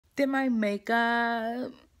did my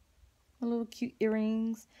makeup, my little cute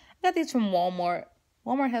earrings. I got these from Walmart.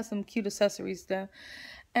 Walmart has some cute accessories though.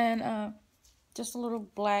 And just a little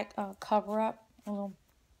black cover up, a little,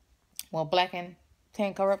 well, black and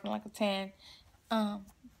tan cover up, and like a tan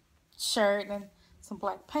shirt, and some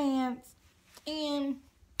black pants, and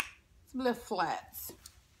some little flats.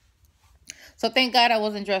 So thank God I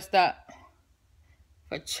wasn't dressed up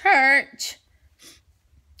for church,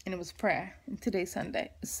 and it was prayer. And today's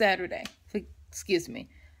Saturday. Excuse me.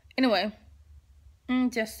 Anyway,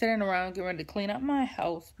 just sitting around getting ready to clean up my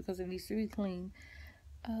house because it needs to be clean.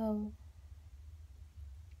 And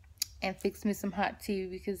fix me some hot tea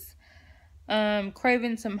because I'm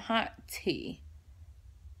craving some hot tea.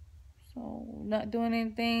 So not doing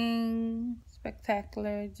anything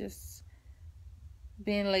spectacular, just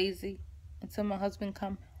being lazy until my husband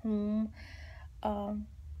come home.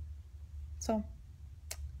 So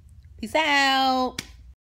peace out.